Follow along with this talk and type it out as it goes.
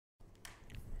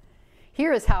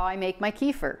Here is how I make my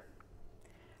kefir.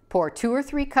 Pour 2 or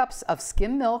 3 cups of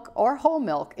skim milk or whole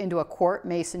milk into a quart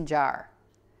mason jar.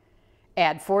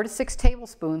 Add 4 to 6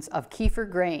 tablespoons of kefir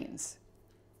grains.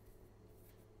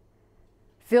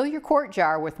 Fill your quart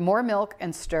jar with more milk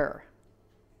and stir.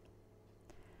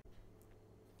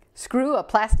 Screw a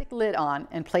plastic lid on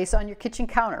and place on your kitchen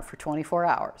counter for 24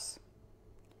 hours.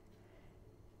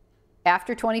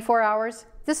 After 24 hours,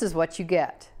 this is what you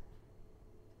get.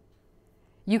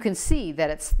 You can see that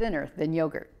it's thinner than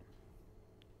yogurt.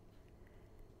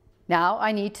 Now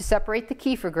I need to separate the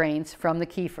kefir grains from the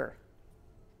kefir.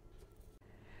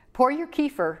 Pour your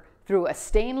kefir through a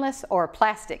stainless or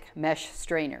plastic mesh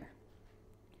strainer.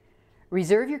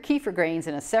 Reserve your kefir grains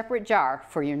in a separate jar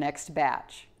for your next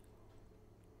batch.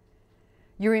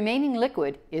 Your remaining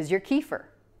liquid is your kefir.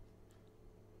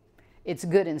 It's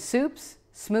good in soups,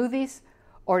 smoothies,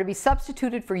 or to be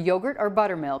substituted for yogurt or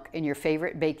buttermilk in your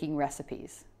favorite baking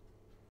recipes.